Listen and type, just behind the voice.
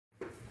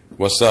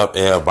What's up,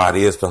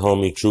 everybody? It's the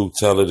homie Truth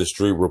Teller, the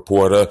street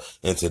reporter.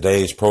 In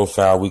today's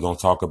profile, we're going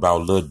to talk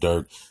about Lil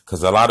Durk.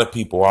 Because a lot of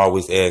people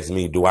always ask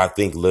me, do I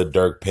think Lil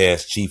Durk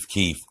passed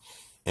Chiefkeef?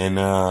 And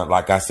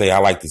like I say, I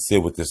like to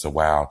sit with this a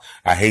while.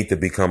 I hate to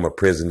become a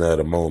prisoner of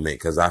the moment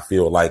because I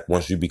feel like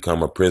once you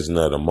become a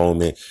prisoner of the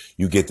moment,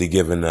 you get to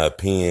give an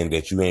opinion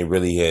that you ain't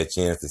really had a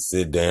chance to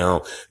sit down,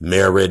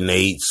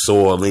 marinate,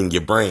 soil in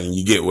your brain.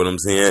 You get what I'm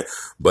saying?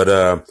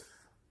 But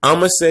I'm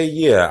going to say,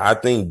 yeah, I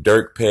think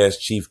Durk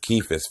passed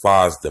Chiefkeef as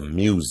far as the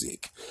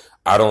music.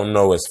 I don't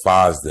know as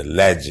far as the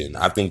legend.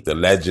 I think the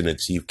legend of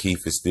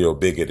Chiefkeef is still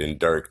bigger than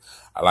Durk.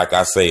 Like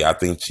I say, I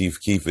think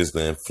Chiefkeef is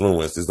the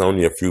influence. There's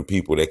only a few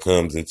people that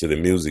comes into the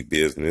music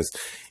business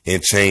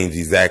and change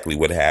exactly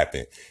what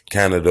happened.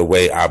 Kind of the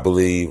way I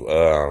believe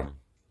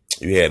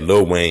you had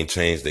Lil Wayne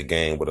change the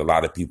game, but a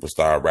lot of people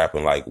started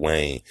rapping like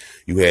Wayne.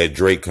 You had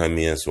Drake come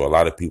in, so a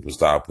lot of people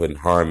started putting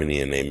harmony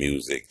in their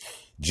music.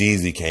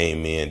 Jeezy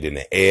came in, then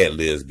the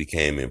ad-libs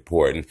became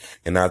important.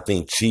 And I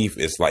think Chief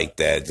is like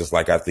that. Just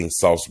like I think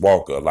Sauce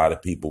Walker, a lot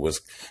of people was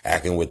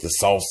acting with the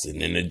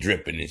saucing and the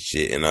dripping and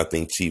shit. And I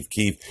think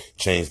Chiefkeef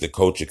changed the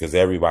culture because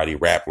everybody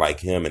rap like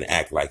him and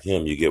act like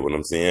him. You get what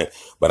I'm saying?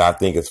 But I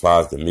think as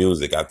far as the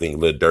music, I think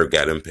Lil Durk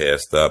got him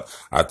passed up.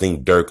 I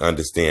think Durk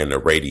understands the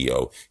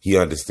radio. He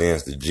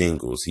understands the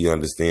jingles. He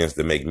understands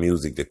to make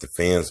music that the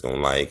fans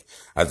gonna like.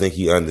 I think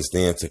he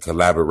understands to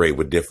collaborate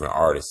with different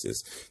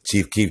artists.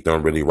 Chiefkeef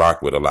don't really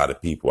rock with a lot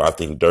of people. I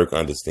think Durk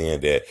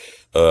understand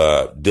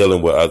that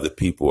dealing with other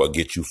people will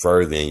get you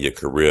further in your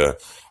career.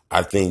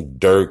 I think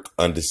Durk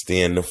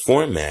understand the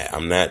format.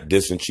 I'm not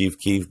dissing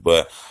Chiefkeef,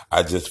 but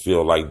I just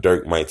feel like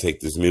Durk might take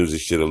this music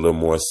shit a little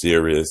more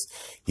serious.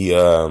 He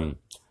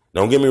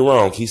don't get me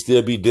wrong, he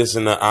still be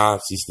dissing the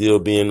ops, he still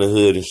be in the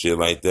hood and shit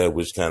like that,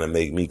 which kind of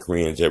make me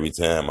cringe every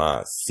time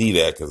I see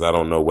that, because I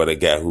don't know what a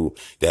guy who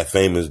that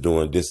famous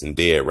doing dissing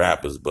dead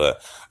rappers, but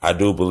I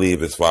do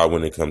believe as far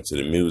when it comes to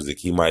the music,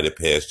 he might have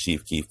passed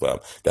Chiefkeef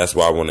up. That's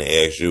why I want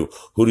to ask you,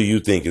 who do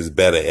you think is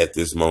better at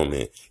this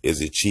moment? Is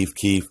it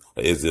Chiefkeef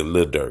or is it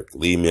Lil Durk?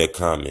 Leave me a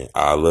comment.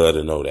 I'd love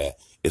to know that.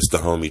 It's the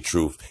homie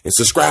Truth. And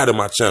subscribe to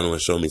my channel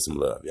and show me some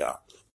love, y'all.